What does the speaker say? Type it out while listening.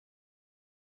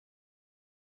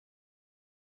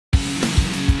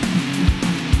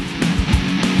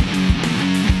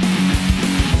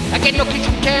get no kick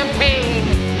from champagne,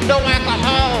 no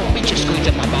alcohol. Bitch, is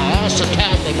squeezing my balls, so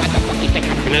tell me what the fuck you think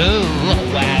I'm blue?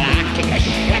 Well, I'll kick the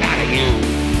shit out of you.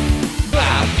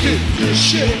 I'll kick the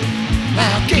shit.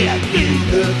 I'll get me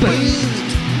the boot.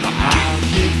 I'll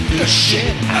kick the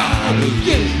shit out of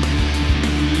you.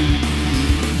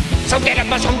 So get a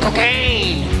buzz on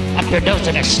cocaine. Up your nose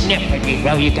and a snip and you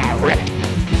know you got ripped.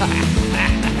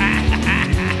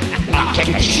 I'll kick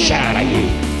the shit out of you.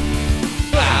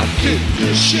 I'll kick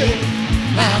the shit.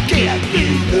 I'll get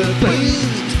me the boot.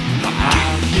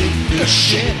 I'll kick the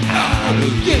shit out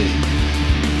of you.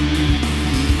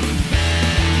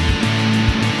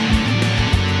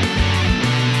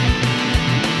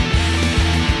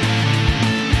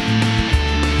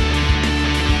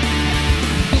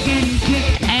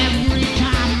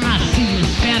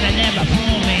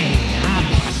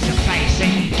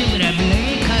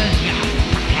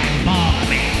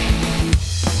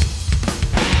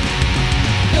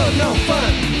 No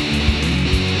fun,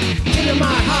 killing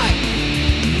my height,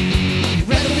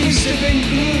 rather be sipping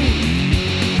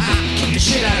glue. I'll kick the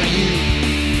shit out of you.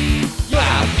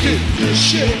 I'll kick the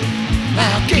shit.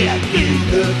 I'll get me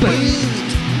the boot.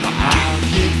 I'll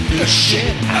kick the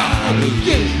shit out of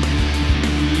you.